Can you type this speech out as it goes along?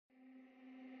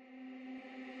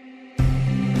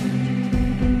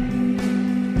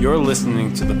You're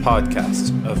listening to the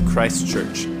podcast of Christ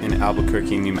Church in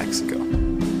Albuquerque, New Mexico.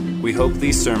 We hope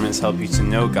these sermons help you to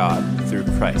know God through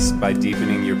Christ by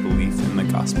deepening your belief in the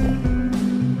gospel.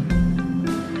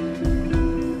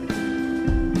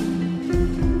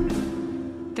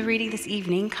 The reading this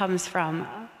evening comes from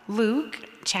Luke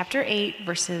chapter 8,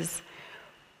 verses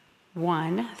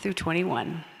 1 through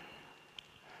 21.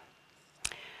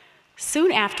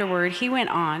 Soon afterward, he went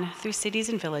on through cities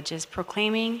and villages,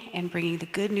 proclaiming and bringing the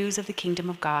good news of the kingdom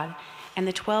of God. And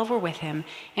the 12 were with him,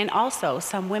 and also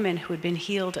some women who had been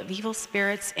healed of evil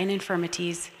spirits and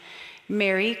infirmities.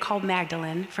 Mary, called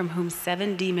Magdalene, from whom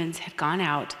 7 demons had gone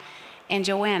out, and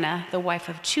Joanna, the wife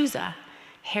of Chuza,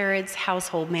 Herod's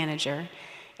household manager,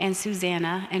 and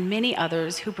Susanna, and many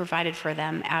others who provided for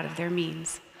them out of their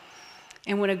means.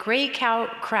 And when a great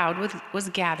crowd was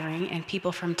gathering, and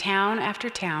people from town after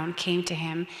town came to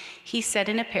him, he said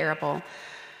in a parable,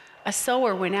 "A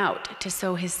sower went out to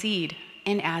sow his seed,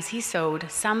 and as he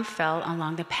sowed, some fell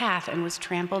along the path and was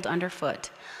trampled underfoot.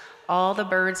 All the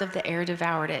birds of the air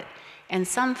devoured it, and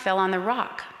some fell on the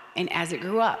rock, and as it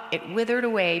grew up, it withered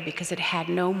away because it had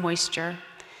no moisture.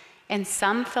 And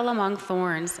some fell among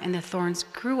thorns, and the thorns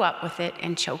grew up with it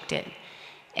and choked it.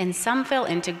 And some fell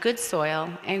into good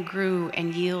soil and grew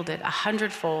and yielded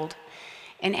 100-fold.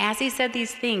 And as he said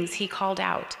these things, he called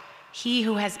out, 'He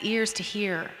who has ears to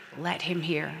hear, let him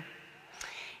hear.'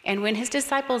 And when his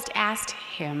disciples asked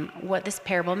him what this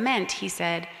parable meant, he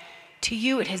said, 'To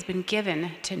you it has been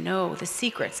given to know the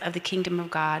secrets of the kingdom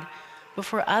of God, but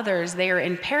for others they are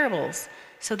in parables,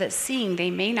 so that seeing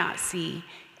they may not see,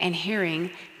 and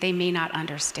hearing they may not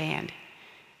understand.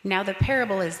 Now the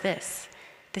parable is this.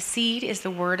 The seed is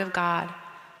the word of God.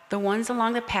 The ones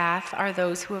along the path are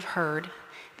those who have heard.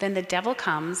 Then the devil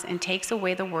comes and takes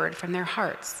away the word from their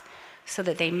hearts, so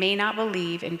that they may not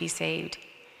believe and be saved.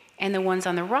 And the ones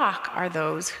on the rock are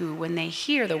those who, when they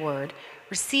hear the word,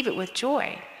 receive it with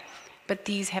joy. But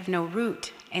these have no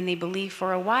root, and they believe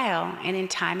for a while, and in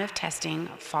time of testing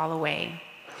fall away.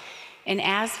 And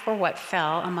as for what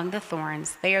fell among the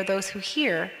thorns, they are those who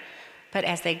hear, but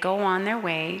as they go on their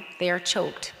way, they are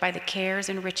choked by the cares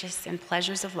and riches and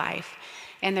pleasures of life,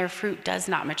 and their fruit does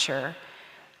not mature.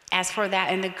 As for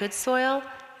that in the good soil,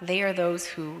 they are those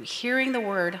who, hearing the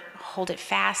word, hold it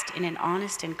fast in an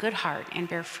honest and good heart and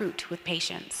bear fruit with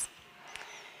patience.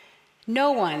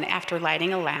 No one, after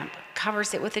lighting a lamp,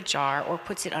 covers it with a jar or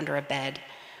puts it under a bed,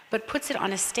 but puts it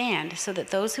on a stand so that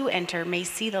those who enter may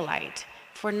see the light.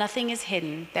 For nothing is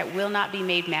hidden that will not be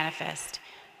made manifest,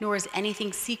 nor is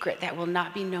anything secret that will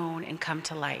not be known and come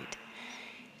to light.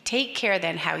 Take care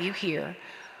then how you hear,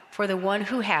 for the one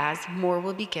who has, more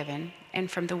will be given,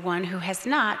 and from the one who has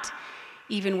not,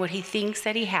 even what he thinks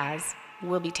that he has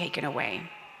will be taken away."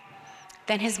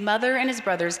 Then his mother and his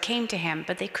brothers came to him,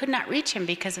 but they could not reach him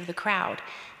because of the crowd.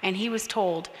 And he was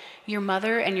told, "Your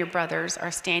mother and your brothers are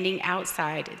standing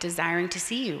outside, desiring to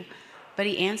see you." But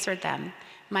he answered them,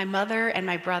 "My mother and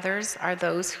my brothers are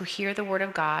those who hear the word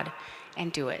of God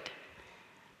and do it."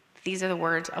 These are the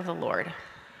words of the Lord.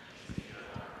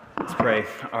 Let's pray.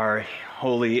 Our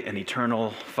holy and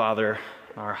eternal Father,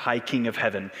 our high King of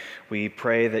heaven, we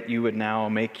pray that you would now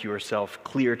make yourself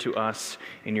clear to us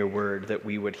in your word, that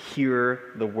we would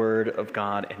hear the word of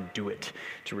God and do it,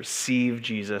 to receive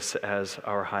Jesus as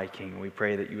our high King. We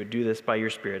pray that you would do this by your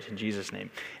Spirit. In Jesus' name,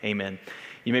 amen.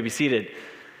 You may be seated.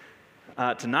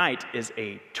 Tonight is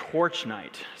a torch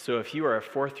night. So if you are a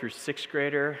 4th through 6th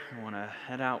grader, I want to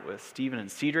head out with Stephen and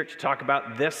Cedric to talk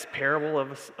about this parable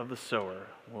of the sower.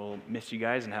 We'll miss you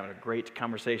guys and having a great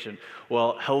conversation.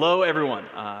 Well, hello everyone.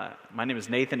 My name is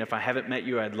Nathan. If I haven't met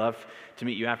you, I'd love to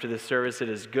meet you after this service. It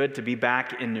is good to be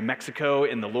back in New Mexico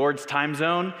in the Lord's time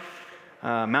zone,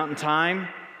 Mountain Time.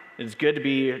 It is good to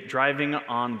be driving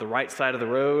on the right side of the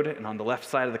road and on the left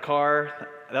side of the car.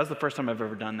 That was the first time I've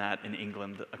ever done that in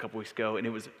England a couple weeks ago, and it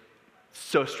was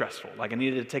so stressful. Like I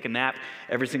needed to take a nap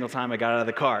every single time I got out of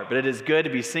the car. But it is good to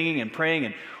be singing and praying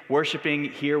and worshiping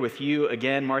here with you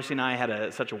again. Marcy and I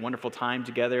had such a wonderful time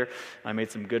together. I made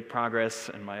some good progress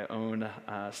in my own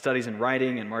studies and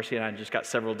writing, and Marcy and I just got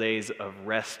several days of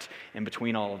rest in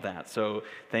between all of that. So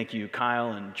thank you,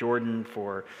 Kyle and Jordan,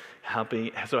 for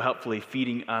helpfully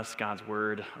feeding us God's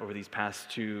word over these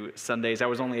past 2 Sundays. I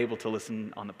was only able to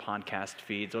listen on the podcast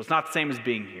feed, so it's not the same as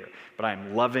being here, but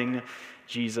I'm loving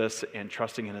Jesus and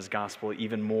trusting in his gospel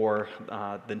even more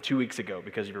than 2 weeks ago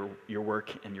because of your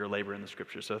work and your labor in the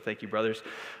scriptures. So thank you, brothers.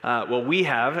 Well, we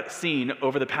have seen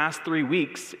over the past 3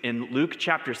 weeks in Luke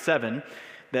chapter 7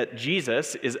 that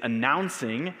Jesus is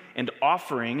announcing and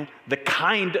offering the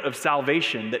kind of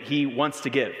salvation that he wants to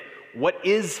give. what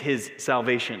is his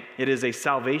salvation? It is a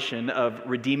salvation of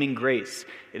redeeming grace.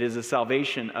 It is a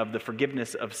salvation of the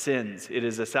forgiveness of sins. It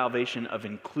is a salvation of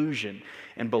inclusion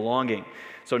and belonging.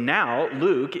 So now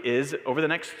Luke is, over the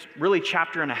next really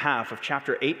chapter and a half of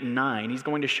chapter 8 and 9, he's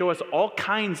going to show us all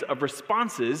kinds of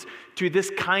responses to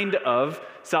this kind of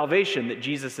salvation that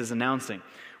Jesus is announcing,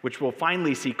 which we'll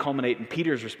finally see culminate in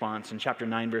Peter's response in chapter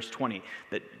 9, verse 20,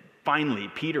 that finally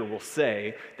Peter will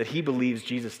say that he believes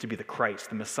Jesus to be the Christ,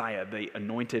 the Messiah, the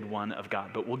anointed one of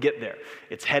God. But we'll get there.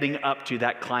 It's heading up to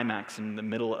that climax in the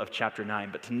middle of chapter 9.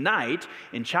 But tonight,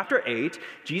 in chapter 8,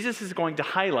 Jesus is going to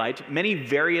highlight many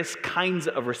various kinds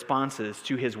of responses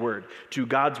to his word, to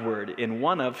God's word, in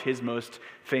one of his most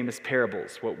famous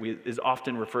parables, what is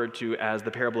often referred to as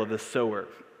the parable of the sower.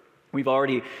 We've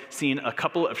already seen a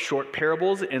couple of short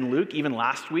parables in Luke, even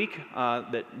last week,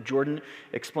 that Jordan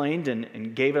explained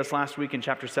and gave us last week in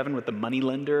chapter 7 with the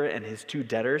moneylender and his two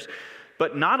debtors.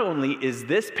 But not only is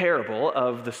this parable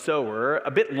of the sower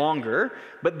a bit longer,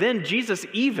 but then Jesus,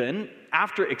 even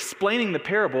after explaining the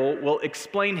parable, will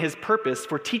explain his purpose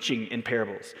for teaching in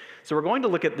parables. So we're going to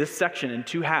look at this section in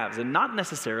two halves, and not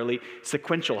necessarily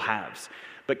sequential halves,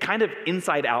 but kind of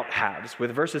inside-out halves,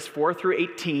 with verses 4 through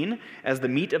 18 as the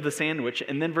meat of the sandwich,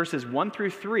 and then verses 1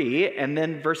 through 3, and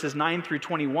then verses 9 through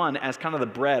 21 as kind of the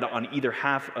bread on either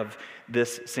half of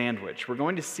this sandwich. We're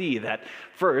going to see that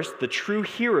first, the true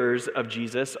hearers of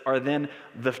Jesus are then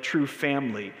the true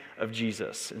family of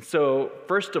Jesus. And so,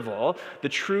 first of all, the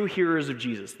true hearers of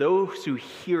Jesus, those who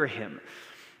hear him.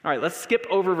 All right, let's skip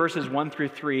over verses 1 through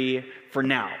 3 for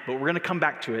now, but we're going to come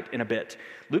back to it in a bit.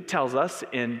 Luke tells us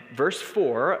in verse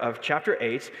 4 of chapter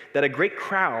 8 that a great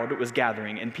crowd was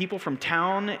gathering, and people from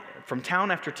town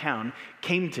after town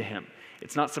came to him.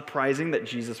 It's not surprising that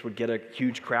Jesus would get a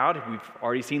huge crowd. We've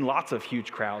already seen lots of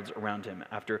huge crowds around him.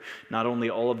 After not only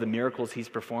all of the miracles he's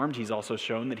performed, he's also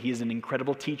shown that he is an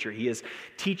incredible teacher. He is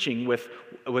teaching with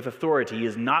authority. He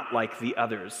is not like the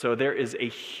others. So there is a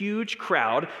huge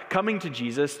crowd coming to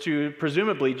Jesus to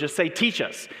presumably just say, teach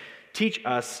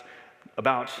us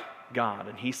about God.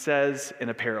 And he says in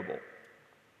a parable.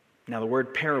 Now, the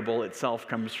word parable itself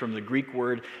comes from the Greek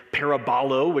word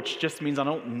parabolo, which just means, I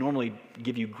don't normally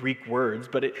give you Greek words,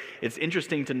 but it's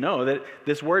interesting to know that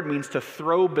this word means to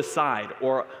throw beside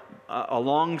or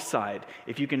alongside.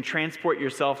 If you can transport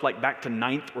yourself like back to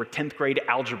 9th or 10th grade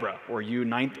algebra, or you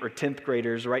 9th or 10th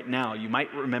graders right now, you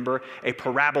might remember a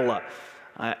parabola.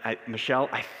 Michelle,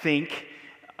 I think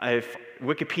if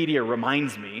Wikipedia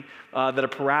reminds me that a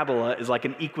parabola is like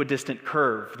an equidistant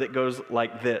curve that goes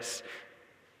like this.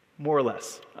 More or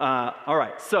less. All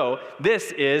right, so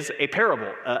this is a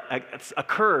parable, a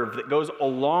curve that goes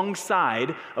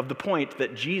alongside of the point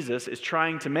that Jesus is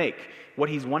trying to make, what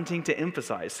he's wanting to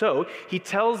emphasize. So he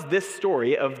tells this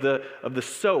story of the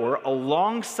sower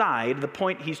alongside the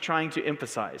point he's trying to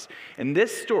emphasize. And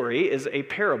this story is a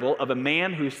parable of a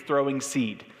man who's throwing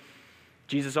seed.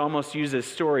 Jesus almost uses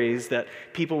stories that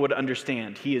people would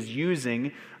understand. He is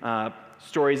using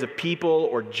stories of people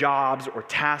or jobs or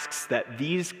tasks that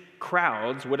these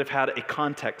crowds would have had a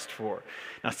context for.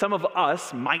 Now, some of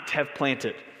us might have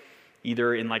planted,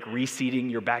 either in like reseeding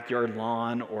your backyard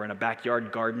lawn or in a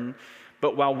backyard garden.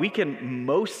 But while we can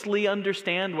mostly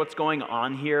understand what's going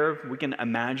on here, we can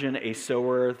imagine a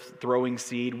sower throwing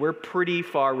seed, we're pretty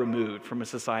far removed from a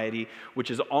society which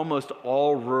is almost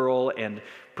all rural and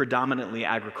predominantly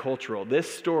agricultural.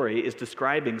 This story is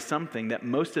describing something that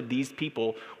most of these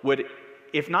people would,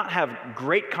 if not have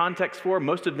great context for,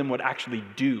 most of them would actually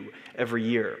do every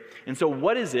year. And so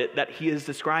what is it that he is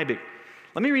describing?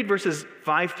 Let me read verses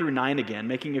 5 through 9 again,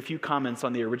 making a few comments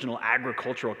on the original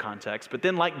agricultural context, but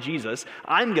then like Jesus,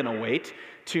 I'm going to wait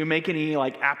to make any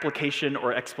application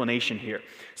or explanation here.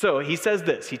 So he says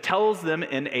this, he tells them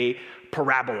in a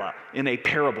parabola, in a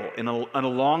parable, in an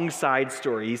alongside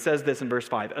story. He says this in verse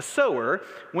 5, a sower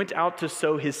went out to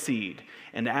sow his seed,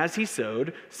 and as he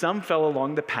sowed, some fell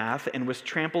along the path and was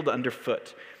trampled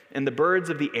underfoot, and the birds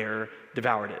of the air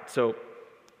devoured it. So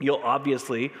you'll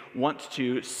obviously want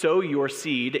to sow your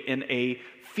seed in a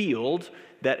field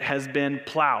that has been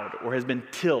plowed or has been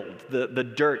tilled. The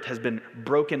dirt has been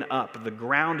broken up. The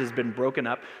ground has been broken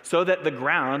up so that the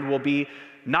ground will be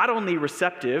not only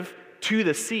receptive to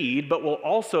the seed, but will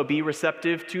also be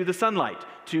receptive to the sunlight,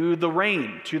 to the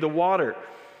rain, to the water.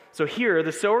 So here,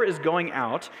 the sower is going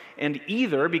out, and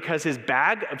either because his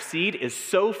bag of seed is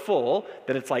so full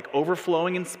that it's like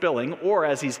overflowing and spilling, or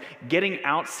as he's getting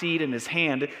out seed in his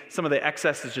hand, some of the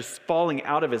excess is just falling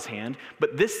out of his hand,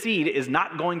 but this seed is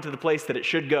not going to the place that it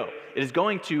should go. It is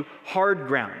going to hard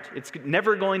ground. It's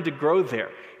never going to grow there.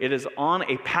 It is on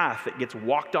a path that gets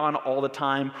walked on all the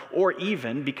time, or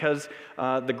even because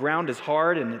the ground is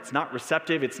hard and it's not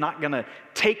receptive, it's not going to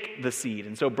take the seed.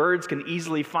 And so birds can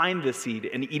easily find the seed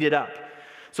and eat it up.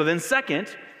 So then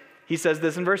second, he says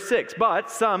this in verse 6, but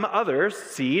some others'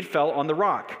 seed fell on the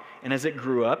rock, and as it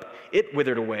grew up, it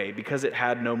withered away because it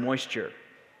had no moisture.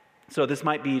 So this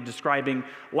might be describing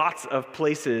lots of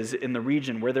places in the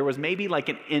region where there was maybe like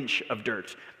an inch of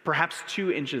dirt, perhaps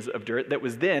 2 inches of dirt that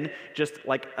was then just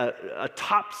like a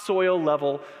topsoil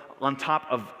level on top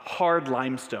of hard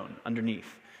limestone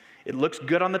underneath. It looks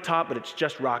good on the top, but it's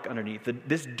just rock underneath.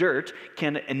 This dirt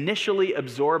can initially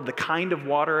absorb the kind of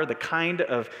water, the kind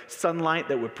of sunlight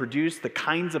that would produce the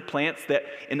kinds of plants that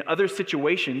in other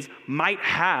situations might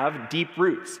have deep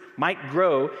roots, might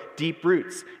grow deep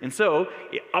roots. And so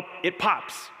it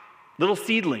pops, little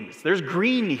seedlings. There's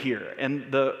green here,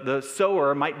 and the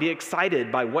sower might be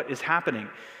excited by what is happening.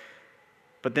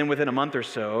 But then within a month or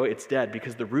so, it's dead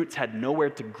because the roots had nowhere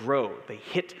to grow. They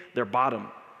hit their bottom.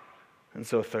 And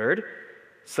so third,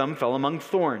 some fell among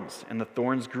thorns, and the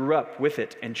thorns grew up with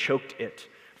it and choked it.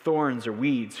 Thorns are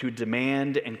weeds who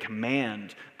demand and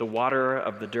command the water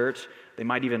of the dirt. They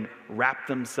might even wrap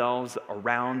themselves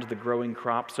around the growing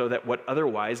crop so that what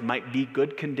otherwise might be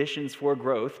good conditions for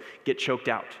growth get choked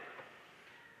out.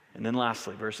 And then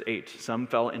lastly, verse 8, some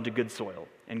fell into good soil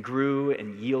and grew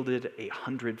and yielded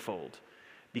 100-fold.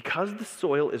 Because the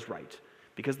soil is right,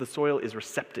 because the soil is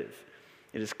receptive,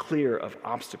 it is clear of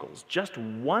obstacles. Just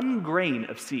one grain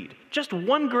of seed, just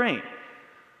one grain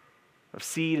of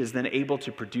seed is then able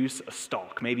to produce a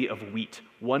stalk, maybe of wheat.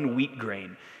 One wheat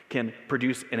grain can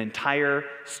produce an entire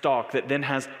stalk that then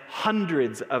has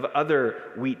hundreds of other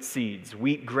wheat seeds,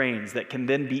 wheat grains that can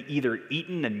then be either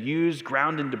eaten and used,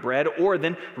 ground into bread, or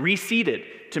then reseeded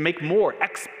to make more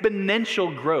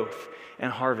exponential growth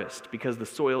and harvest because the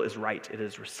soil is right, it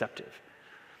is receptive.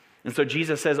 And so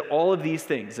Jesus says all of these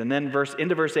things, and then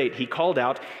into verse 8, he called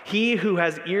out, "He who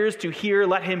has ears to hear,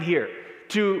 let him hear."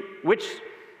 To which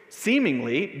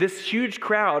seemingly this huge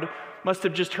crowd must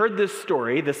have just heard this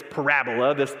story, this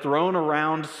parabola, this thrown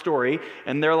around story,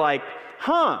 and they're like,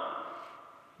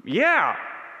 yeah,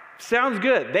 sounds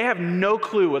good. They have no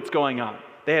clue what's going on.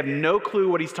 They have no clue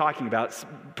what he's talking about,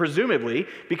 presumably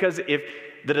because if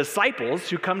the disciples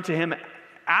who come to him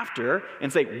after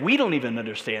and say, we don't even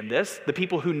understand this, the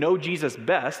people who know Jesus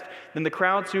best, then the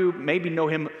crowds who maybe know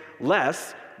him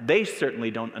less, they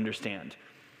certainly don't understand.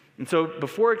 And so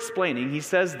before explaining, he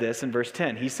says this in verse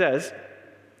 10. He says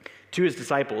to his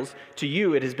disciples, "To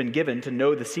you it has been given to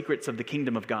know the secrets of the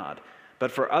kingdom of God,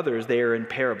 but for others they are in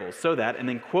parables, so that," and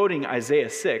then quoting Isaiah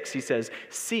 6, he says,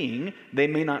 "seeing they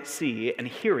may not see, and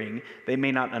hearing they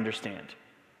may not understand."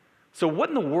 So what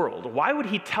in the world? Why would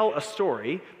he tell a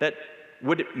story that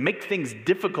would make things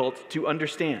difficult to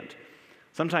understand?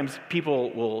 Sometimes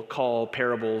people will call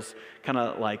parables kind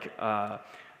of like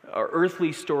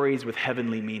earthly stories with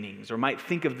heavenly meanings, or might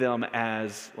think of them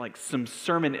as like some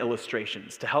sermon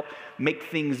illustrations to help make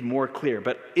things more clear.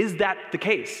 But is that the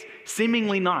case?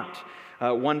 Seemingly not.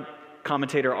 One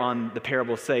commentator on the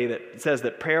parable says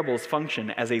that parables function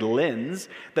as a lens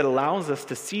that allows us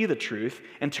to see the truth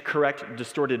and to correct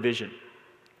distorted vision.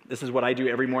 This is what I do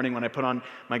every morning when I put on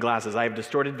my glasses. I have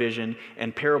distorted vision,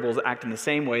 and parables act in the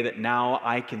same way that now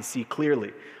I can see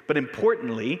clearly. But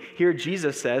importantly, here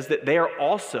Jesus says that they are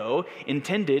also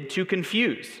intended to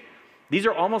confuse. These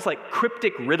are almost like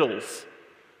cryptic riddles.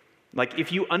 Like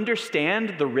if you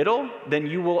understand the riddle, then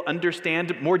you will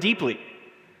understand more deeply.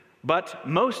 But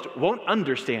most won't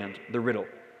understand the riddle.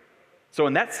 So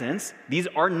in that sense, these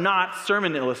are not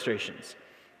sermon illustrations.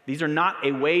 These are not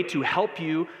a way to help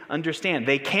you understand.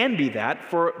 They can be that,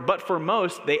 but for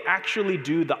most, they actually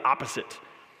do the opposite.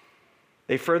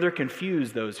 They further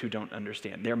confuse those who don't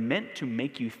understand. They're meant to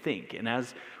make you think. And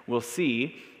as we'll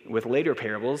see with later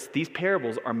parables, these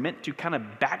parables are meant to kind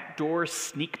of backdoor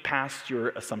sneak past your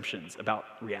assumptions about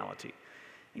reality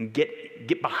and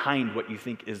get behind what you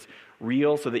think is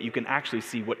real so that you can actually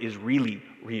see what is really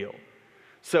real.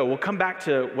 So we'll come back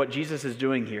to what Jesus is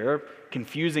doing here,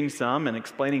 confusing some and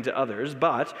explaining to others.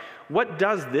 But what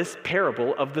does this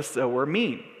parable of the sower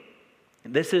mean?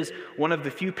 This is one of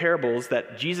the few parables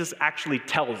that Jesus actually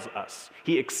tells us.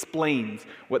 He explains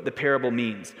what the parable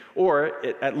means, or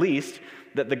at least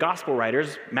that the gospel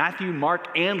writers, Matthew, Mark,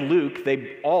 and Luke,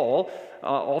 they all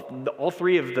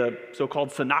three of the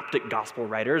so-called synoptic gospel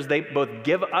writers, they both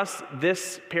give us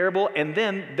this parable and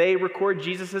then they record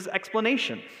Jesus'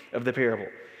 explanation of the parable.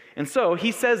 And so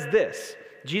he says this.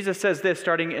 Jesus says this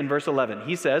starting in verse 11.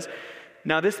 He says,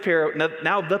 now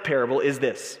the parable is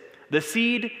this. The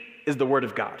seed is the word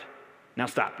of God. Now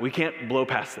stop. We can't blow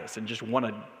past this and just want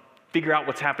to figure out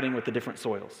what's happening with the different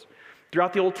soils.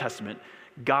 Throughout the Old Testament,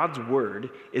 God's word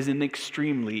is an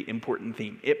extremely important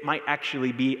theme. It might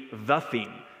actually be the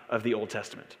theme of the Old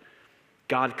Testament.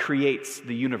 God creates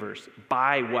the universe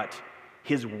by what?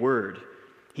 His word.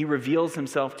 He reveals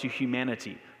himself to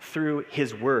humanity through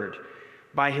his word.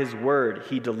 By his word,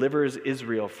 he delivers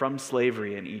Israel from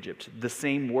slavery in Egypt. The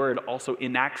same word also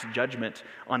enacts judgment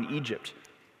on Egypt,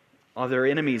 other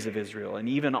enemies of Israel, and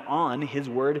even on his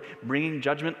word bringing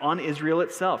judgment on Israel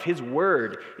itself. His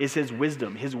word is his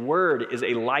wisdom. His word is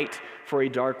a light for a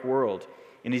dark world.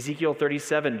 In Ezekiel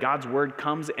 37, God's word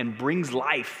comes and brings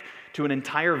life to an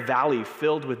entire valley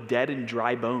filled with dead and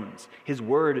dry bones. His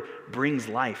word brings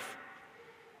life.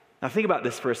 Now think about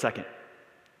this for a second.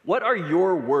 What are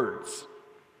your words?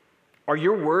 Are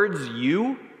your words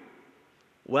you?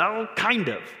 Well, kind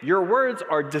of. Your words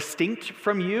are distinct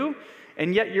from you,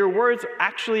 and yet your words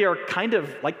actually are kind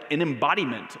of like an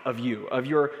embodiment of you, of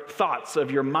your thoughts,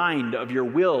 of your mind, of your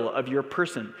will, of your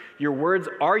person. Your words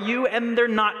are you, and they're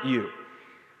not you.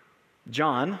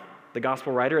 John, the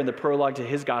gospel writer, in the prologue to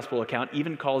his gospel account,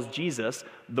 even calls Jesus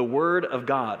the Word of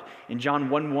God. In John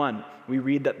 1:1, we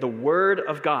read that the Word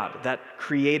of God, that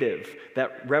creative,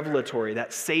 that revelatory,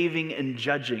 that saving and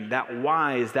judging, that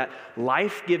wise, that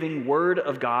life-giving Word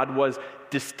of God was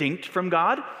distinct from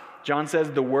God. John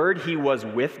says the Word, he was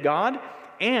with God,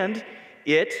 and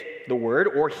it, the Word,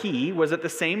 or he, was at the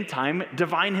same time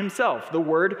divine himself. The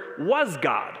Word was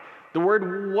God. The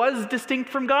Word was distinct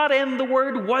from God, and the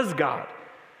Word was God.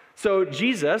 So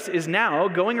Jesus is now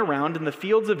going around in the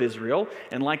fields of Israel,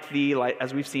 and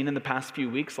as we've seen in the past few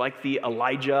weeks, like the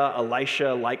Elijah,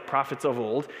 Elisha-like prophets of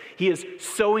old, he is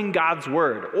sowing God's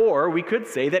word, or we could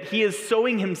say that he is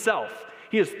sowing himself.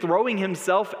 He is throwing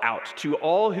himself out to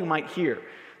all who might hear,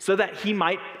 so that he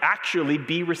might actually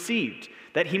be received,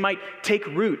 that he might take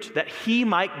root, that he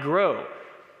might grow.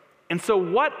 And so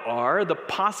what are the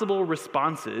possible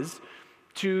responses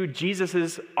to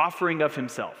Jesus' offering of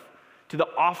himself, to the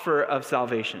offer of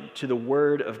salvation, to the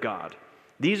word of God?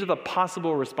 These are the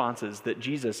possible responses that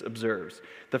Jesus observes.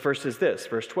 The first is this,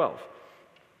 verse 12.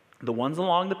 The ones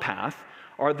along the path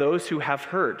are those who have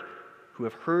heard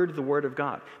the word of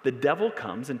God. The devil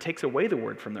comes and takes away the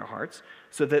word from their hearts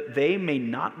so that they may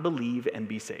not believe and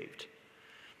be saved.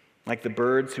 Like the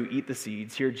birds who eat the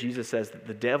seeds, here Jesus says that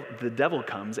the devil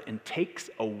comes and takes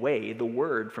away the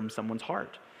word from someone's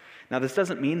heart. Now this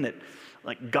doesn't mean that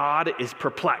God is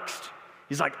perplexed.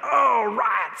 He's like, oh,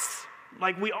 rats!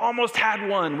 We almost had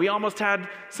one. We almost had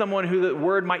someone who the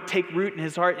word might take root in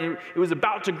his heart, and it was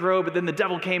about to grow, but then the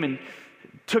devil came and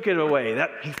took it away.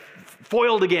 He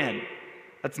foiled again.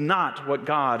 That's not what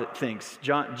God thinks.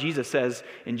 Jesus says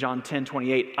in John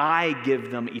 10:28, I give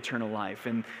them eternal life,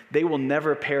 and they will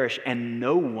never perish, and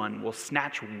no one will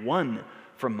snatch one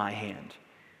from my hand.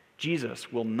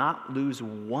 Jesus will not lose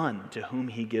one to whom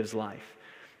he gives life.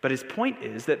 But his point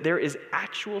is that there is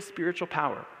actual spiritual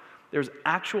power. There's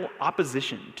actual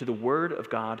opposition to the word of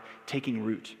God taking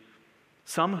root.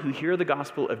 Some who hear the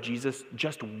gospel of Jesus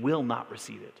just will not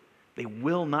receive it. They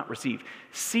will not receive.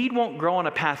 Seed won't grow on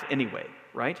a path anyway,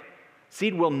 right?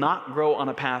 Seed will not grow on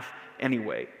a path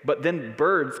anyway. But then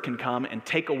birds can come and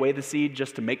take away the seed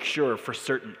just to make sure for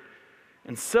certain.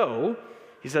 And so,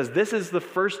 he says, this is the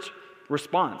first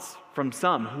response from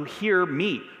some who hear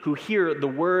me, who hear the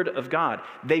word of God.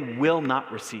 They will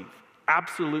not receive.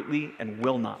 Absolutely and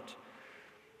will not.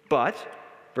 But,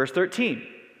 verse 13,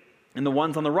 and the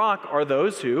ones on the rock are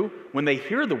those who, when they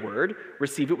hear the word,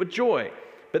 receive it with joy.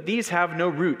 But these have no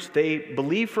root. They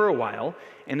believe for a while,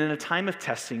 and in a time of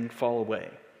testing fall away.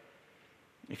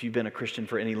 If you've been a Christian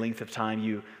for any length of time,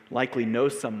 you likely know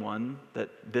someone that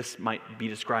this might be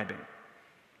describing.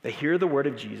 They hear the word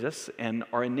of Jesus and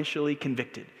are initially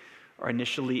convicted, are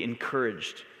initially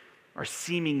encouraged, are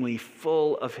seemingly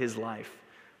full of his life,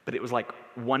 but it was like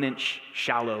 1-inch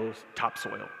shallow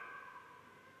topsoil.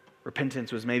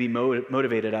 Repentance was maybe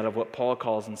motivated out of what Paul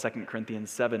calls in 2 Corinthians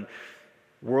 7,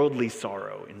 worldly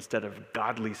sorrow instead of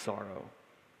godly sorrow.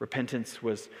 Repentance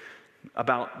was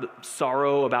about the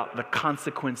sorrow, about the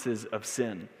consequences of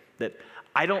sin. that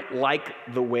I don't like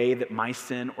the way that my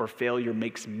sin or failure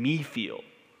makes me feel.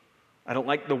 I don't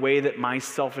like the way that my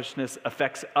selfishness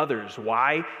affects others.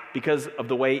 Why? Because of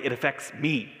the way it affects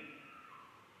me.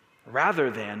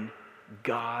 Rather than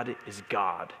God is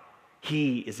God.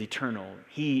 He is eternal.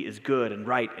 He is good and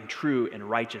right and true and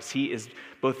righteous. He is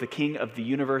both the king of the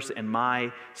universe and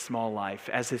my small life.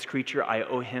 As his creature, I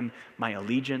owe him my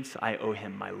allegiance. I owe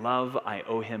him my love. I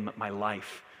owe him my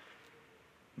life.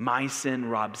 My sin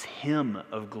robs him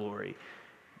of glory.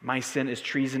 My sin is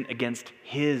treason against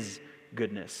his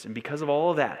goodness. And because of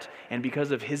all of that, and because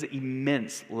of his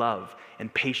immense love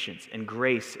and patience and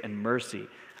grace and mercy,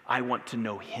 I want to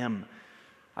know him.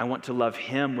 I want to love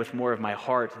him with more of my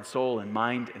heart and soul and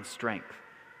mind and strength.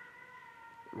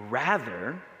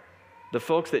 Rather, the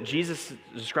folks that Jesus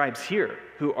describes here,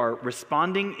 who are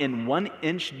responding in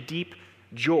 1-inch deep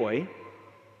joy,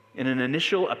 in an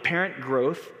initial apparent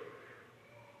growth,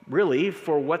 really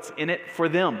for what's in it for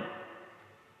them.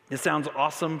 It sounds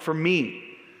awesome for me.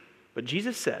 But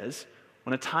Jesus says,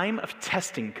 when a time of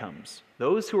testing comes,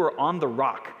 those who are on the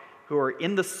rock, who are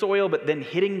in the soil but then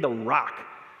hitting the rock,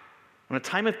 when a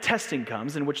time of testing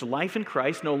comes in which life in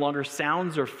Christ no longer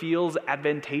sounds or feels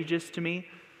advantageous to me,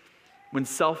 when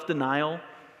self-denial,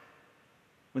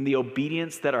 when the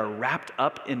obedience that are wrapped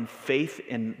up in faith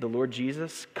in the Lord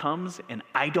Jesus comes and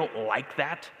I don't like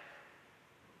that,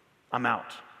 I'm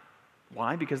out.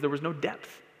 Why? Because there was no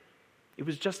depth. It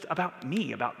was just about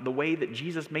me, about the way that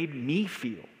Jesus made me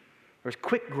feel. There was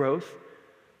quick growth,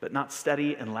 but not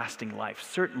steady and lasting life.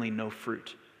 Certainly no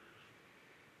fruit.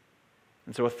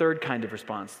 And so a third kind of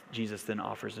response Jesus then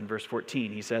offers in verse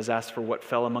 14. He says, as for what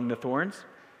fell among the thorns,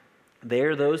 they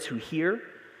are those who hear,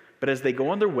 but as they go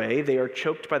on their way, they are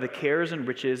choked by the cares and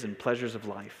riches and pleasures of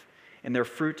life, and their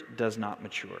fruit does not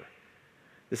mature.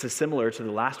 This is similar to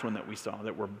the last one that we saw,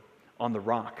 that were on the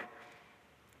rock.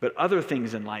 But other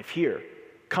things in life here,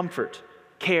 comfort,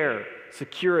 care,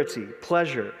 security,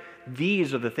 pleasure,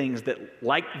 these are the things that,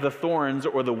 like the thorns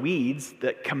or the weeds,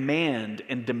 that command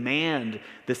and demand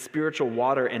the spiritual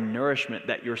water and nourishment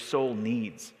that your soul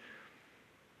needs.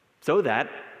 So that,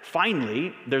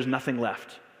 finally, there's nothing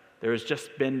left. There has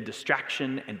just been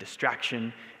distraction and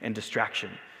distraction and distraction.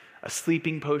 A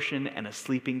sleeping potion and a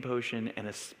sleeping potion and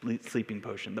a sleeping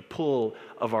potion. The pull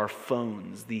of our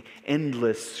phones, the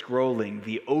endless scrolling,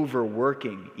 the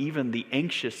overworking, even the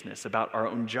anxiousness about our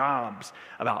own jobs,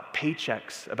 about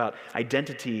paychecks, about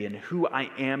identity and who I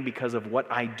am because of what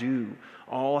I do,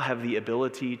 all have the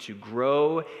ability to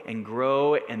grow and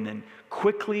then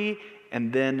quickly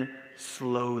and then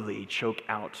slowly choke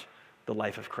out the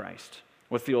life of Christ.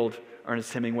 What's the old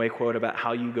Ernest Hemingway quote about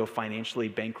how you go financially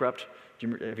bankrupt?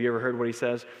 Have you ever heard what he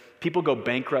says? People go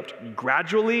bankrupt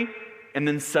gradually and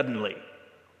then suddenly.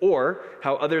 Or,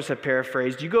 how others have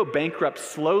paraphrased, you go bankrupt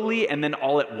slowly and then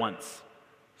all at once.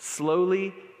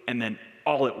 Slowly and then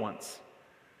all at once.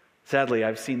 Sadly,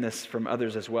 I've seen this from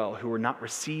others as well, who were not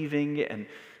receiving and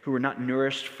who were not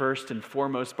nourished first and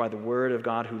foremost by the Word of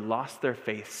God, who lost their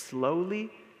faith slowly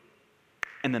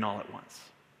and then all at once.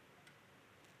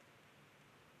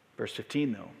 Verse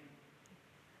 15, though.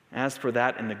 As for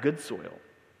that in the good soil,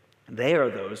 they are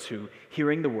those who,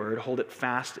 hearing the word, hold it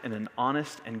fast in an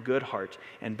honest and good heart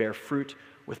and bear fruit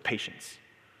with patience.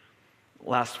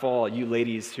 Last fall, you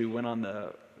ladies who went on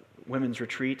the women's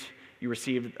retreat, you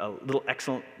received a little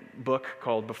excellent book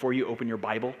called Before You Open Your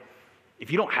Bible.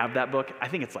 If you don't have that book, I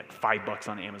think it's like $5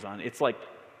 on Amazon. It's like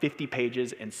 50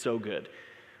 pages and so good.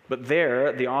 But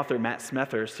there, the author, Matt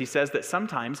Smethurst, he says that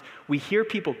sometimes we hear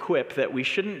people quip that we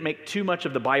shouldn't make too much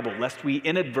of the Bible lest we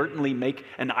inadvertently make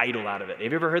an idol out of it.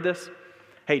 Have you ever heard this?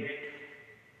 Hey,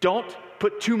 don't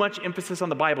put too much emphasis on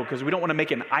the Bible because we don't want to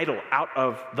make an idol out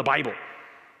of the Bible.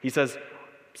 He says,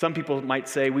 some people might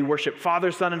say we worship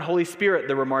Father, Son, and Holy Spirit,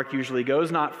 the remark usually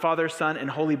goes, not Father, Son, and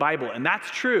Holy Bible. And that's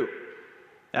true.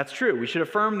 That's true. We should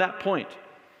affirm that point.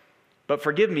 But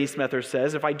forgive me, Smethurst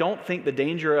says, if I don't think the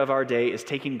danger of our day is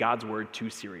taking God's word too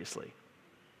seriously.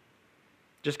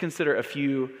 Just consider a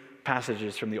few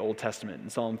passages from the Old Testament. In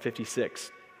Psalm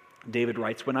 56, David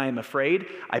writes, when I am afraid,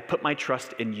 I put my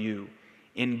trust in you,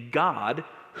 in God,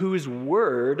 whose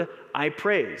word I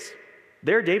praise.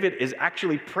 There, David is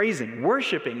actually praising,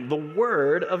 worshiping the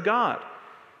word of God.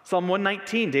 Psalm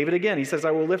 119, David again, he says, I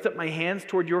will lift up my hands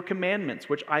toward your commandments,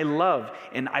 which I love,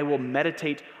 and I will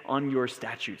meditate on your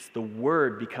statutes. The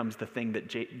word becomes the thing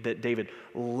that David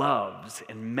loves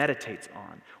and meditates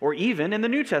on. Or even in the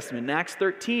New Testament, in Acts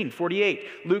 13:48,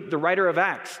 Luke, the writer of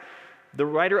Acts, the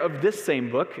writer of this same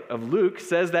book of Luke,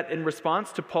 says that in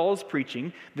response to Paul's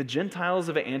preaching, the Gentiles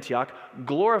of Antioch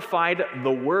glorified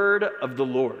the word of the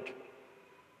Lord.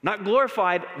 Not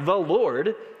glorified the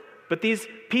Lord, But these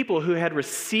people who had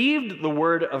received the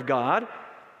word of God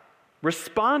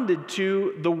responded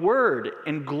to the word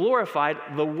and glorified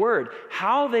the word.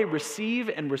 How they receive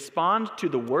and respond to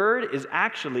the word is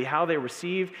actually how they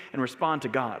receive and respond to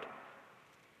God.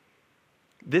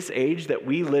 This age that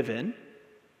we live in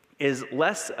is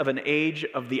less of an age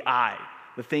of the eye,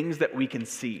 the things that we can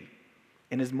see,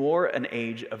 and is more an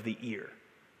age of the ear,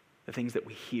 the things that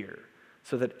we hear.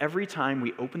 So that every time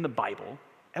we open the Bible,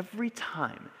 every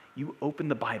time you open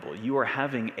the Bible, you are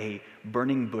having a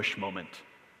burning bush moment,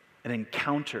 an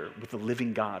encounter with the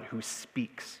living God who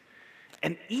speaks.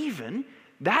 And even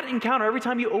that encounter, every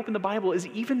time you open the Bible, is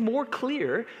even more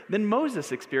clear than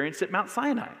Moses experienced at Mount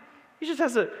Sinai. He just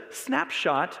has a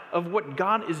snapshot of what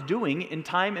God is doing in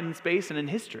time and in space and in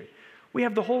history. We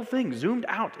have the whole thing zoomed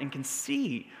out and can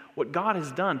see what God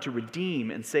has done to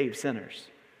redeem and save sinners.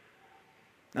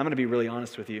 I'm going to be really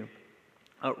honest with you.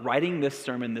 Writing this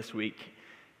sermon this week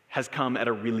has come at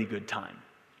a really good time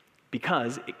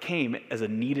because it came as a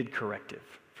needed corrective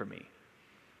for me.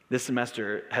 This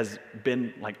semester has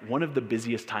been like one of the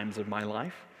busiest times of my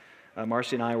life.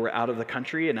 Marcy and I were out of the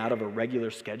country and out of a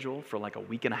regular schedule for like a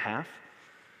week and a half.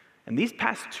 And these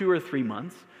past 2 or 3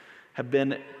 months have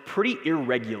been pretty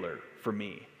irregular for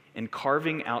me in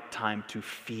carving out time to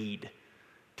feed,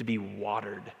 to be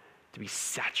watered, to be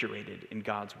saturated in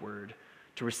God's word,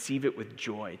 to receive it with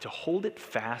joy, to hold it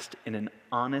fast in an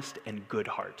honest and good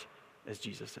heart, as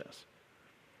Jesus says.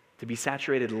 To be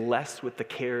saturated less with the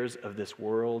cares of this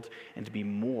world and to be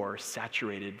more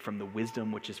saturated from the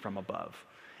wisdom which is from above.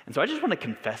 And so I just want to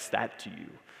confess that to you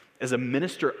as a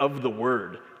minister of the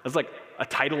word, as like a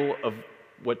title of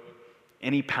what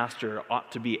any pastor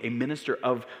ought to be, a minister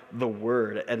of the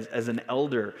word, as an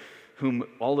elder whom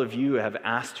all of you have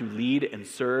asked to lead and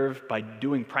serve by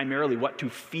doing primarily what?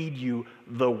 To feed you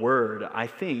the word. I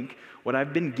think what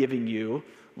I've been giving you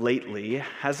lately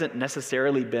hasn't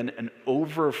necessarily been an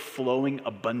overflowing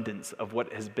abundance of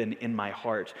what has been in my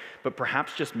heart, but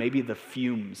perhaps just maybe the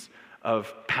fumes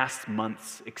of past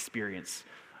months' experience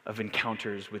of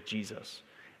encounters with Jesus.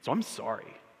 So I'm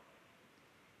sorry.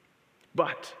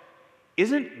 But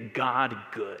isn't God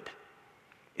good?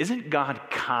 Isn't God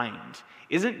kind?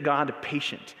 Isn't God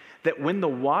patient? That when the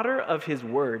water of his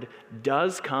word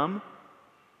does come,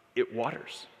 it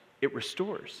waters, it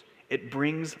restores, it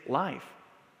brings life.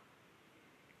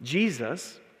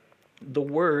 Jesus, the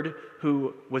Word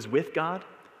who was with God,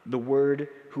 the Word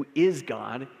who is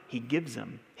God, he gives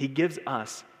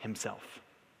us himself.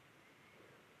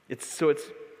 It's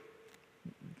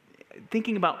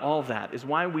thinking about all that is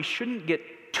why we shouldn't get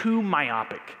too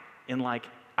myopic in like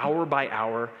hour by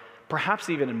hour, perhaps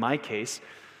even in my case,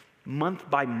 month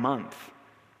by month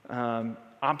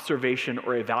observation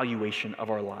or evaluation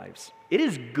of our lives. It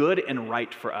is good and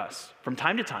right for us from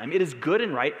time to time. It is good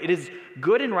and right. It is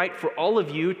good and right for all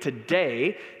of you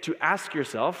today to ask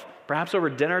yourself, perhaps over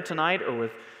dinner tonight or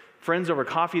with friends over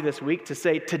coffee this week, to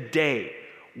say, today,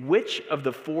 which of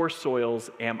the 4 soils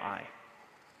am I?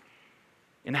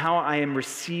 And how I am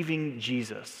receiving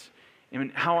Jesus,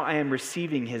 and how I am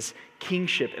receiving his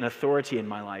kingship and authority in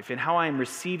my life, and how I am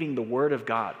receiving the word of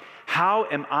God. How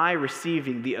am I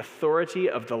receiving the authority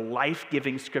of the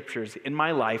life-giving scriptures in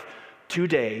my life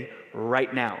today,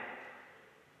 right now?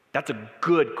 That's a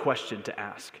good question to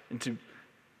ask and to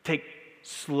take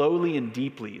slowly and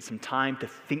deeply some time to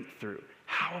think through.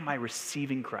 How am I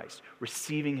receiving Christ,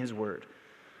 receiving his word?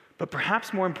 But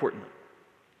perhaps more importantly,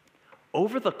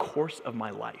 over the course of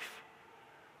my life,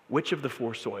 which of the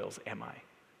 4 soils am I?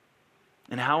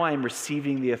 And how I am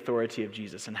receiving the authority of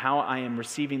Jesus and how I am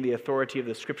receiving the authority of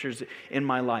the scriptures in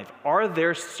my life. Are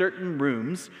there certain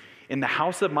rooms in the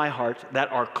house of my heart that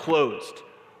are closed,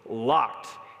 locked,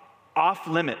 off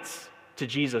limits to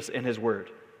Jesus and his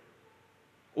word?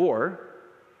 Or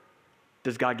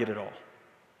does God get it all?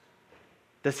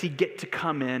 Does he get to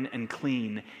come in and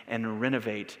clean and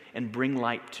renovate and bring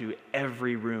light to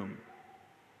every room?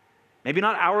 Maybe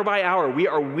not hour by hour. We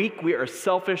are weak, we are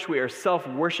selfish, we are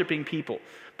self-worshiping people.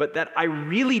 But that I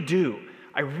really do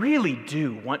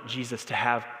want Jesus to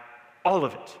have all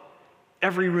of it.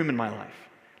 Every room in my life.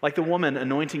 Like the woman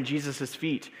anointing Jesus'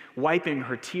 feet, wiping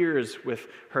her tears with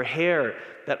her hair,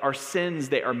 that our sins,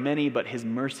 they are many, but his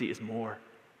mercy is more.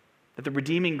 That the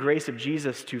redeeming grace of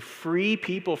Jesus to free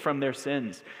people from their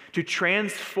sins, to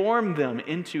transform them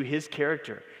into his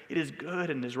character. It is good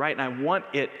and is right, and I want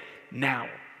it now.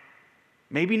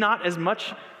 Maybe not as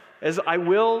much as I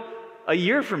will a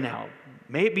year from now.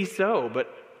 May it be so, but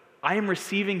I am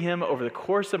receiving him over the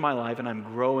course of my life, and I'm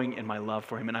growing in my love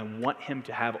for him, and I want him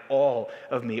to have all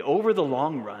of me. Over the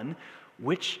long run,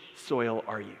 which soil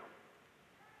are you?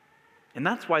 And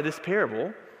that's why this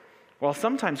parable Well,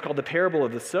 sometimes called the parable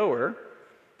of the sower,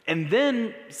 and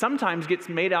then sometimes gets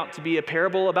made out to be a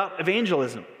parable about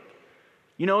evangelism.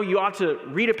 You know, you ought to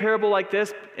read a parable like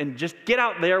this and just get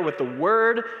out there with the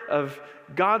word of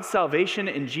God's salvation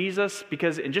in Jesus,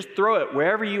 and just throw it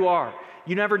wherever you are.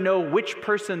 You never know which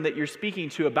person that you're speaking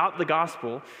to about the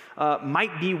gospel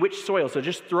might be which soil. So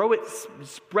just throw it,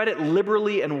 spread it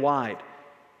liberally and wide.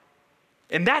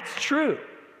 And that's true.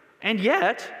 And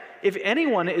yet, if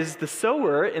anyone is the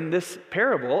sower in this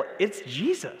parable, it's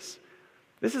Jesus.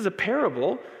 This is a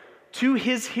parable to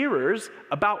his hearers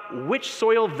about which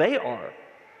soil they are.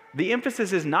 The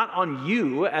emphasis is not on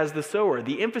you as the sower.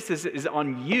 The emphasis is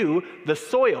on you, the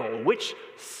soil. Which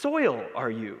soil are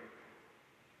you?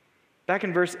 Back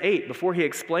in verse 8, before he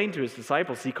explained to his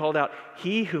disciples, he called out,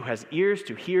 "He who has ears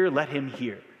to hear, let him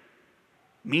hear."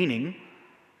 Meaning,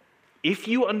 if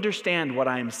you understand what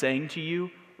I am saying to you,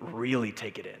 really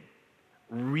take it in.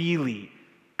 Really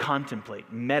contemplate,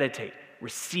 meditate,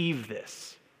 receive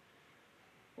this.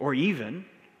 Or even,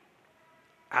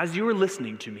 as you are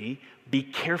listening to me, be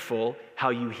careful how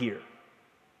you hear.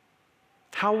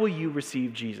 How will you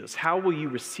receive Jesus? How will you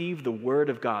receive the Word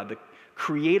of God? The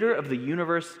Creator of the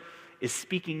universe is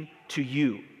speaking to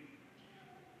you.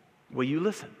 Will you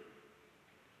listen?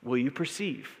 Will you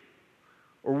perceive?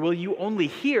 Or will you only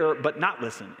hear but not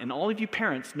listen? And all of you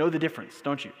parents know the difference,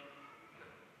 don't you?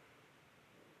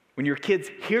 When your kids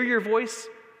hear your voice,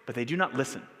 but they do not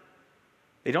listen.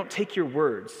 They don't take your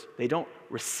words. They don't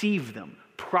receive them,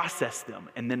 process them,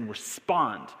 and then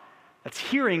respond. That's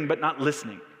hearing but not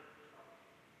listening.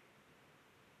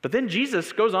 But then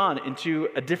Jesus goes on into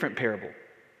a different parable.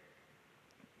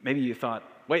 Maybe you thought,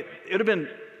 wait, it would have been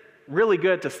really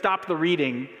good to stop the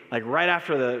reading like right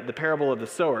after the parable of the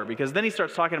sower, because then he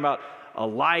starts talking about a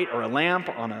light or a lamp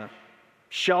on a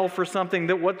shelf or something.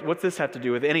 What's this have to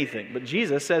do with anything? But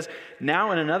Jesus says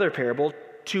now in another parable,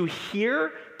 to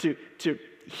hear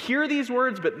these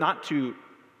words but not to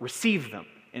receive them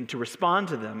and to respond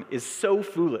to them is so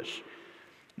foolish.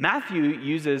 Matthew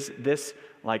uses this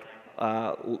like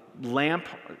lamp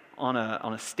on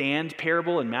a stand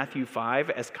parable in Matthew 5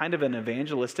 as kind of an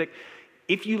evangelistic.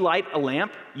 If you light a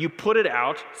lamp, you put it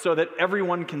out so that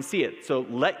everyone can see it. So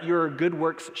let your good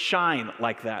works shine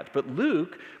like that. But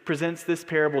Luke presents this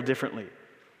parable differently.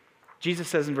 Jesus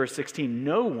says in verse 16,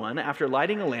 "No one, after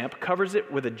lighting a lamp, covers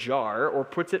it with a jar or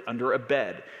puts it under a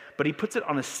bed, but he puts it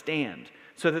on a stand,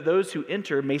 so that those who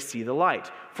enter may see the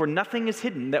light. For nothing is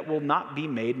hidden that will not be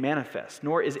made manifest,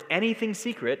 nor is anything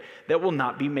secret that will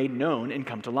not be made known and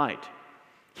come to light."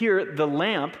 Here, the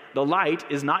lamp, the light,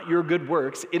 is not your good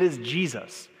works, it is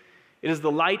Jesus. It is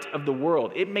the light of the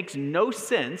world. It makes no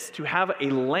sense to have a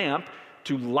lamp,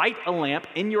 to light a lamp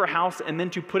in your house and then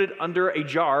to put it under a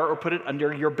jar or put it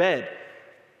under your bed.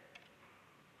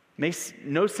 Makes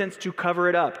no sense to cover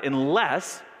it up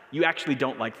unless you actually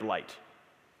don't like the light.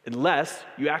 Unless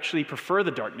you actually prefer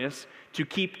the darkness to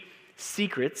keep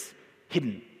secrets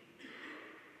hidden.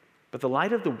 But the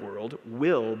light of the world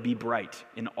will be bright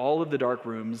in all of the dark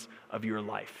rooms of your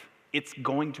life. It's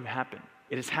going to happen.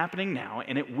 It is happening now,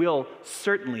 and it will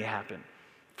certainly happen,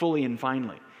 fully and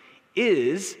finally.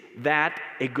 Is that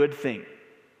a good thing?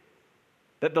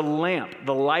 That the lamp,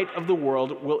 the light of the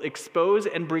world, will expose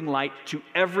and bring light to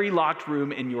every locked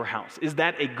room in your house. Is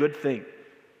that a good thing?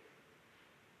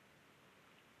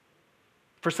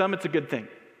 For some, it's a good thing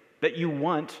that you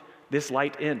want this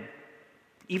light in.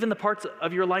 Even the parts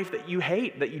of your life that you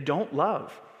hate, that you don't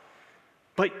love,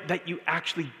 but that you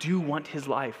actually do want his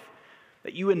life,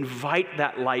 that you invite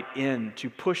that light in to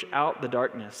push out the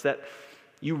darkness, that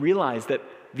you realize that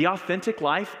the authentic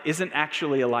life isn't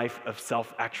actually a life of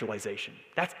self-actualization.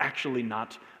 That's actually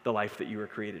not the life that you were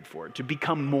created for, to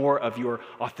become more of your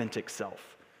authentic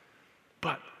self.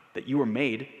 But that you were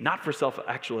made not for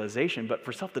self-actualization, but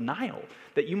for self-denial,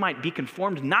 that you might be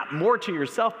conformed not more to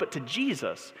yourself, but to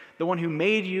Jesus, the one who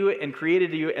made you and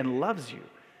created you and loves you,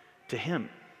 to him.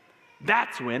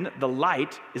 That's when the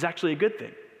light is actually a good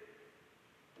thing.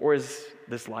 Or is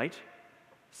this light,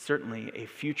 certainly a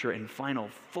future and final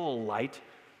full light,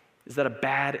 is that a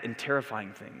bad and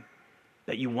terrifying thing?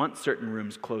 That you want certain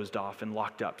rooms closed off and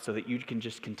locked up so that you can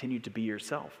just continue to be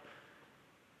yourself.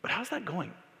 But how's that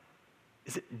going?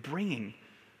 Is it bringing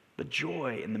the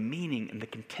joy and the meaning and the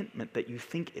contentment that you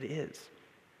think it is?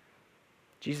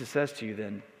 Jesus says to you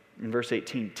then in verse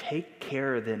 18, "Take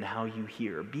care then how you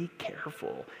hear. Be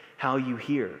careful how you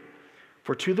hear.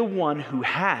 For to the one who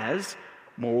has,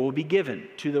 more will be given.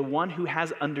 To the one who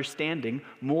has understanding,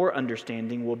 more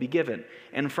understanding will be given.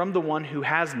 And from the one who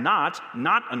has not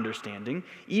understanding,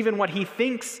 even what he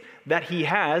thinks that he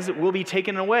has will be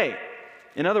taken away."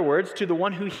 In other words, to the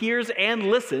one who hears and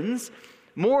listens,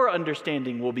 more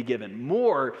understanding will be given,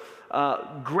 more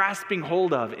grasping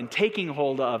hold of and taking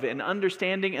hold of and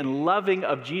understanding and loving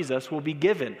of Jesus will be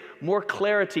given. More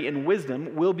clarity and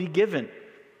wisdom will be given.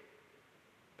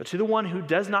 But to the one who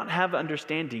does not have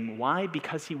understanding, why?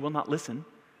 Because he will not listen,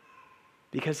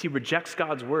 because he rejects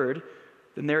God's word,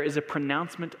 then there is a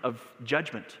pronouncement of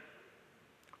judgment,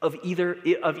 of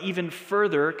even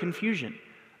further confusion.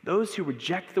 Those who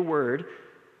reject the word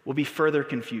will be further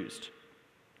confused,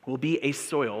 will be a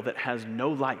soil that has no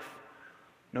life,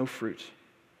 no fruit.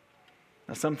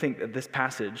 Now, some think that this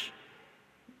passage,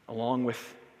 along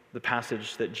with the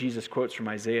passage that Jesus quotes from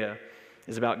Isaiah,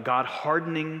 is about God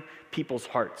hardening people's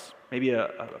hearts. Maybe a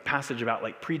passage about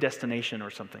like predestination or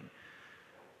something.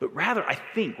 But rather, I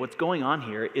think what's going on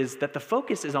here is that the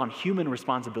focus is on human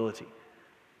responsibility.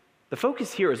 The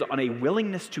focus here is on a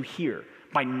willingness to hear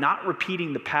by not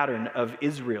repeating the pattern of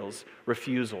Israel's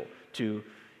refusal to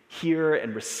hear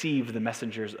and receive the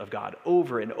messengers of God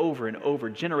over and over and over,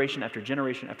 generation after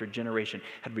generation after generation,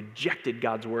 had rejected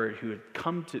God's word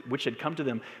which had come to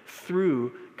them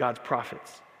through God's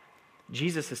prophets.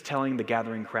 Jesus is telling the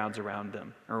gathering crowds around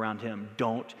him,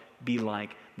 don't be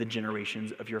like the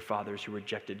generations of your fathers who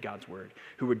rejected God's word,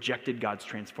 who rejected God's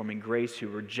transforming grace, who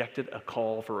rejected a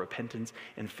call for repentance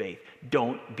and faith.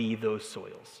 Don't be those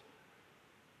soils.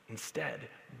 Instead,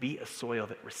 be a soil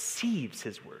that receives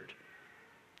his word,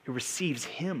 who receives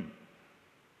him.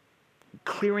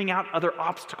 Clearing out other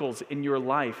obstacles in your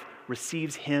life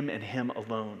receives him and him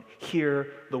alone. Hear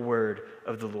the word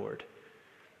of the Lord.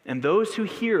 And those who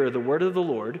hear the word of the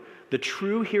Lord, the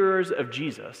true hearers of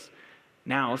Jesus,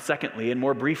 now, secondly, and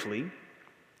more briefly,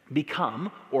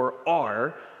 become or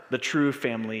are the true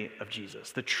family of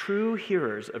Jesus. The true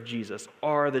hearers of Jesus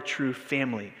are the true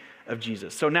family of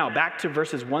Jesus. So now, back to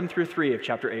verses 1 through 3 of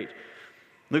chapter 8.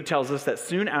 Luke tells us that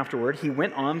soon afterward, he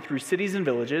went on through cities and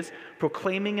villages,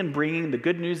 proclaiming and bringing the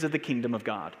good news of the kingdom of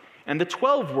God. And the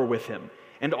 12 were with him,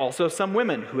 and also some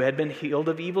women who had been healed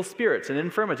of evil spirits and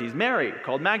infirmities. Mary,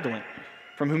 called Magdalene,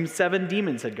 from whom 7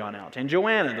 demons had gone out, and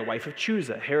Joanna, the wife of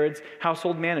Chuza, Herod's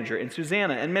household manager, and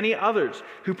Susanna, and many others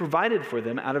who provided for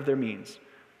them out of their means.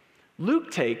 Luke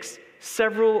takes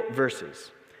several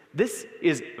verses. This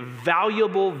is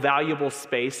valuable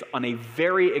space on a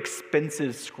very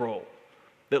expensive scroll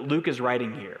that Luke is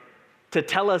writing here to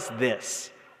tell us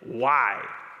this. Why?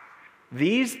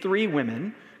 These 3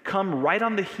 women come right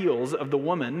on the heels of the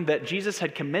woman that Jesus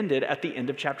had commended at the end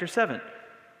of chapter 7.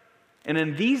 And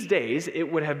in these days, it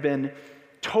would have been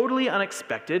totally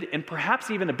unexpected and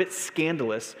perhaps even a bit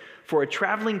scandalous for a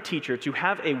traveling teacher to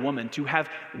have a woman, to have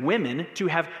women, to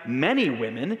have many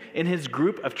women in his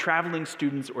group of traveling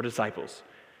students or disciples.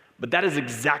 But that is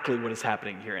exactly what is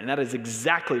happening here, and that is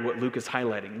exactly what Luke is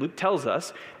highlighting. Luke tells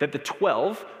us that the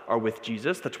 12 are with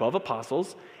Jesus, the 12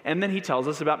 apostles, and then he tells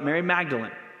us about Mary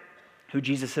Magdalene, who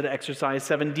Jesus had exorcised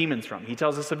 7 demons from. He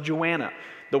tells us of Joanna,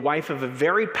 the wife of a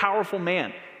very powerful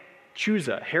man,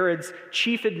 Chuza, Herod's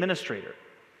chief administrator.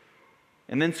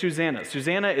 And then Susanna.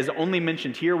 Susanna is only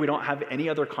mentioned here. We don't have any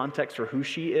other context for who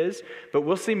she is, but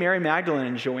we'll see Mary Magdalene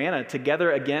and Joanna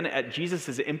together again at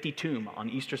Jesus' empty tomb on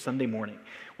Easter Sunday morning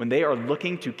when they are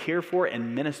looking to care for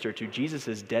and minister to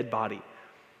Jesus' dead body.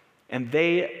 And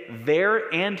they,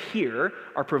 there and here,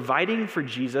 are providing for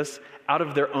Jesus out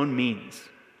of their own means.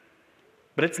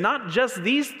 But it's not just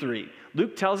these 3.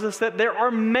 Luke tells us that there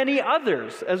are many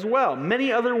others as well,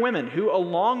 many other women who,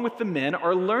 along with the men,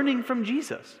 are learning from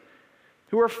Jesus,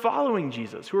 who are following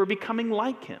Jesus, who are becoming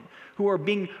like him, who are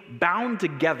being bound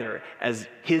together as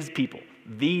his people.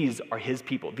 These are his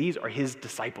people. These are his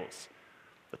disciples.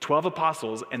 The 12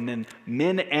 apostles, and then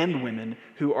men and women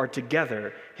who are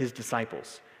together his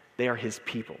disciples. They are his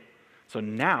people. So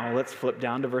now let's flip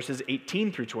down to verses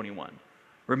 18 through 21.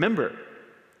 Remember,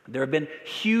 there have been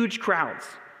huge crowds,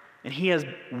 and he has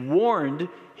warned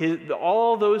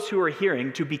all those who are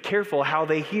hearing to be careful how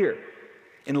they hear.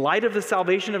 In light of the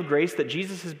salvation of grace that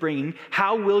Jesus is bringing,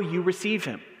 how will you receive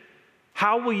him?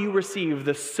 How will you receive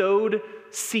the sowed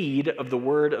seed of the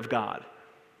word of God?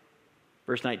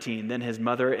 Verse 19, then his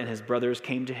mother and his brothers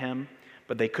came to him,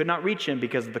 but they could not reach him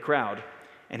because of the crowd.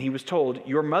 And he was told,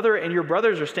 your mother and your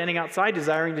brothers are standing outside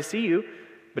desiring to see you.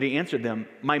 But he answered them,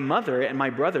 my mother and my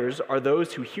brothers are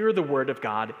those who hear the word of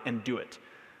God and do it.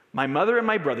 My mother and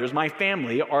my brothers, my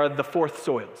family, are the 4th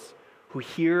soils, who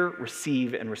hear,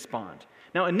 receive, and respond.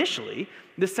 Now, initially,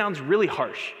 this sounds really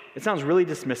harsh. It sounds really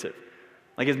dismissive.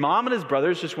 Like his mom and his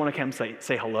brothers just want to come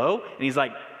say hello, and he's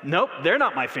like, nope, they're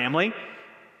not my family.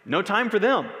 No time for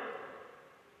them.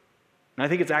 And I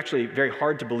think it's actually very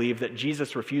hard to believe that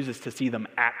Jesus refuses to see them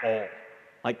at all.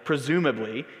 like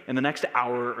presumably in the next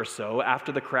hour or so,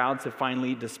 after the crowds have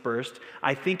finally dispersed,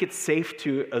 I think it's safe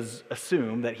to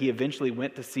assume that he eventually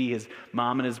went to see his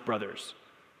mom and his brothers.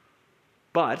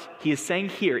 But he is saying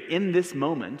here in this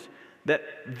moment that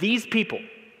these people,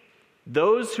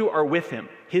 those who are with him,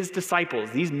 his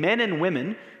disciples, these men and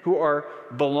women who are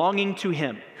belonging to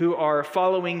him, who are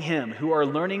following him, who are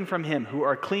learning from him, who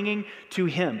are clinging to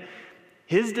him,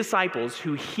 his disciples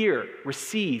who hear,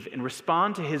 receive, and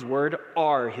respond to his word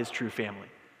are his true family.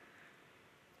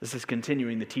 This is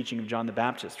continuing the teaching of John the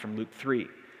Baptist from Luke 3,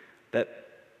 that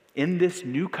in this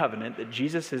new covenant that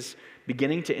Jesus is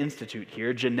beginning to institute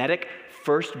here, genetic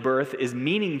first birth is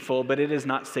meaningful, but it is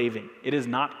not saving. It is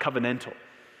not covenantal.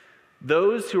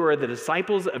 Those who are the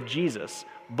disciples of Jesus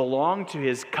belong to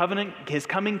his covenant, his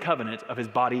coming covenant of his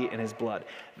body and his blood.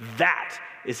 That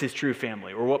is his true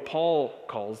family, or what Paul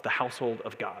calls the household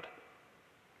of God.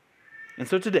 And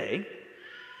so today,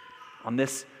 on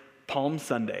this Palm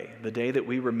Sunday, the day that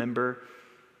we remember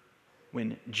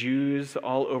when Jews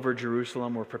all over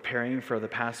Jerusalem were preparing for the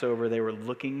Passover, they were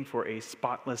looking for a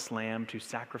spotless lamb to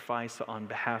sacrifice on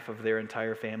behalf of their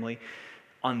entire family.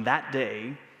 On that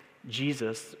day,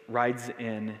 Jesus rides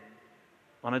in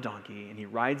on a donkey, and he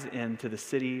rides into the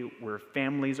city where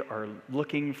families are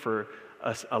looking for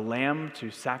a lamb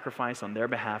to sacrifice on their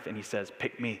behalf, and he says,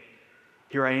 "Pick me.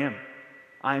 Here I am.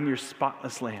 I am your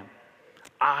spotless lamb.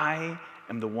 I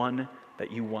am the one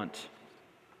that you want."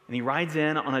 And he rides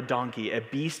in on a donkey, a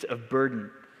beast of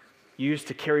burden, used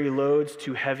to carry loads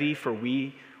too heavy for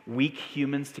we weak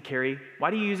humans to carry. Why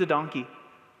do you use a donkey?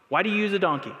 Why do you use a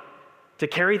donkey? To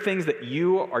carry things that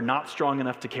you are not strong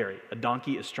enough to carry. A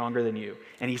donkey is stronger than you.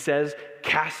 And he says,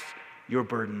 "Cast your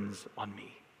burdens on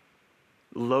me."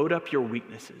 Load up your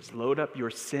weaknesses. Load up your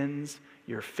sins,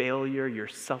 your failure, your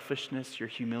selfishness, your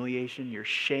humiliation, your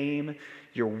shame,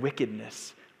 your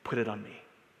wickedness. Put it on me.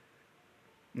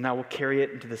 And I will carry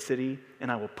it into the city,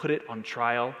 and I will put it on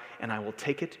trial, and I will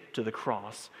take it to the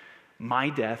cross, my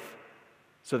death,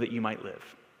 so that you might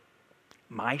live.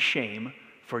 My shame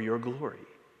for your glory.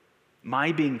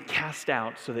 My being cast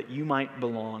out so that you might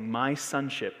belong, my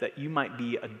sonship, that you might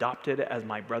be adopted as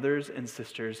my brothers and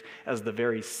sisters, as the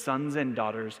very sons and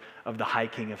daughters of the high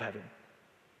King of heaven.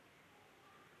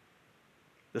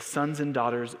 The sons and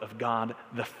daughters of God,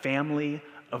 the family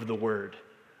of the Word,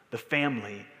 the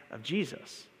family of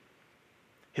Jesus.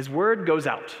 His word goes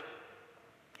out.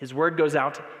 His word goes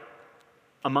out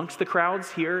amongst the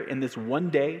crowds here in this one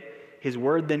day. His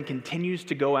word then continues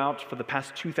to go out for the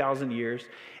past 2,000 years,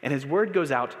 and his word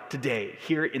goes out today,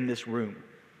 here in this room.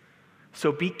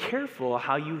 So be careful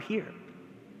how you hear.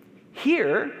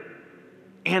 Hear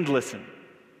and listen.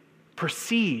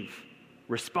 Perceive,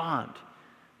 respond.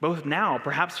 Both now,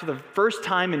 perhaps for the first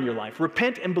time in your life.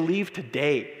 Repent and believe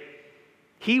today.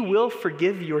 He will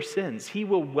forgive your sins. He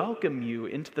will welcome you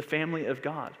into the family of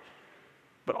God,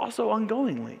 but also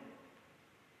ongoingly.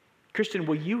 Christian,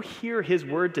 will you hear his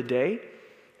word today,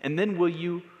 and then will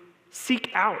you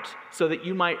seek out so that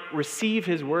you might receive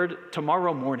his word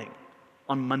tomorrow morning,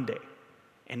 on Monday,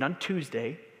 and on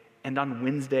Tuesday, and on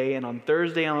Wednesday, and on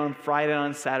Thursday, and on Friday, and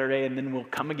on Saturday, and then we'll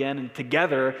come again and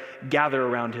together gather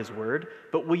around his word?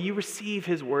 But will you receive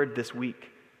his word this week?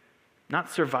 Not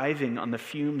surviving on the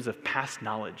fumes of past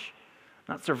knowledge,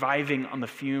 not surviving on the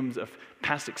fumes of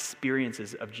past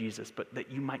experiences of Jesus, but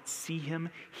that you might see him,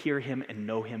 hear him, and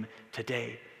know him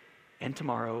today and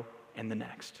tomorrow and the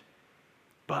next.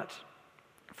 But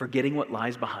forgetting what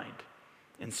lies behind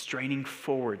and straining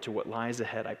forward to what lies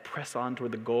ahead, I press on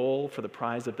toward the goal for the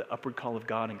prize of the upward call of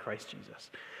God in Christ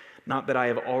Jesus. Not that I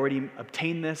have already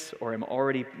obtained this or am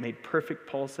already made perfect,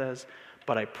 Paul says,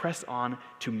 but I press on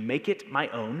to make it my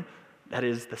own. That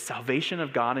is the salvation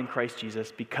of God in Christ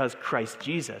Jesus, because Christ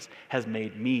Jesus has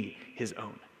made me his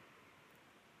own.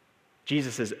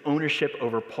 Jesus' ownership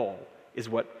over Paul is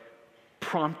what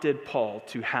prompted Paul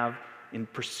to have and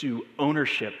pursue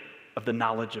ownership of the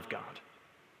knowledge of God.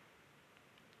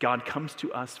 God comes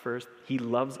to us first. He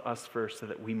loves us first so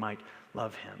that we might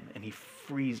love him. And he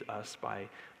frees us by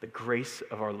the grace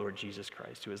of our Lord Jesus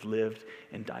Christ, who has lived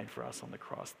and died for us on the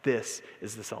cross. This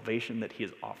is the salvation that he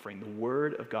is offering. The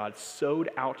word of God sowed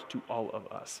out to all of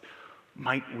us.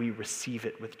 Might we receive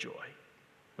it with joy,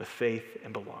 with faith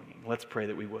and belonging. Let's pray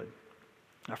that we would.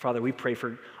 Our Father, we pray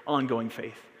for ongoing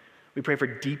faith. We pray for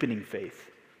deepening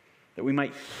faith, that we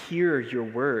might hear your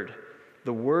word,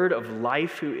 the word of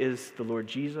life who is the Lord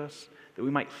Jesus, that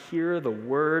we might hear the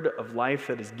word of life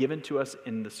that is given to us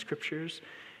in the scriptures,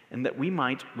 and that we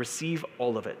might receive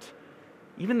all of it,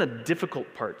 even the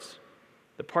difficult parts,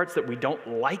 the parts that we don't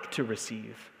like to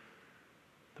receive,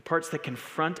 the parts that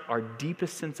confront our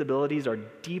deepest sensibilities, our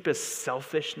deepest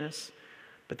selfishness,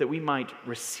 but that we might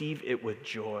receive it with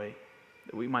joy,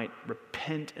 that we might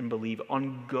repent and believe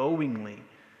ongoingly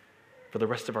for the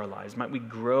rest of our lives. Might we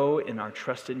grow in our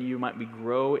trust in you, might we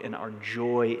grow in our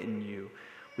joy in you.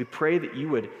 We pray that you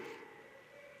would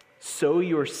sow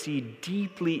your seed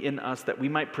deeply in us, that we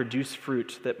might produce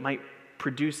fruit, that might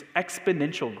produce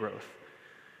exponential growth.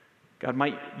 God,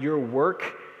 might your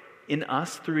work in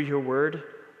us through your word,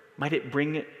 might it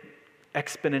bring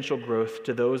exponential growth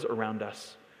to those around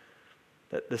us,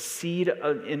 that the seed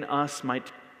in us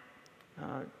might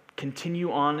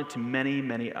continue on to many,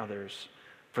 many others.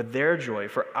 For their joy,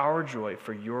 for our joy,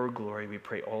 for your glory, we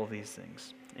pray all of these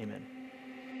things. Amen.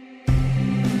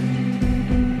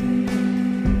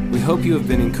 We hope you have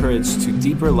been encouraged to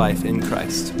deeper life in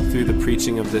Christ through the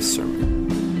preaching of this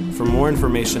sermon. For more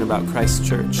information about Christ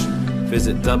Church,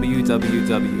 visit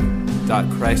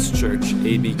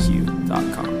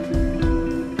www.christchurchabq.com.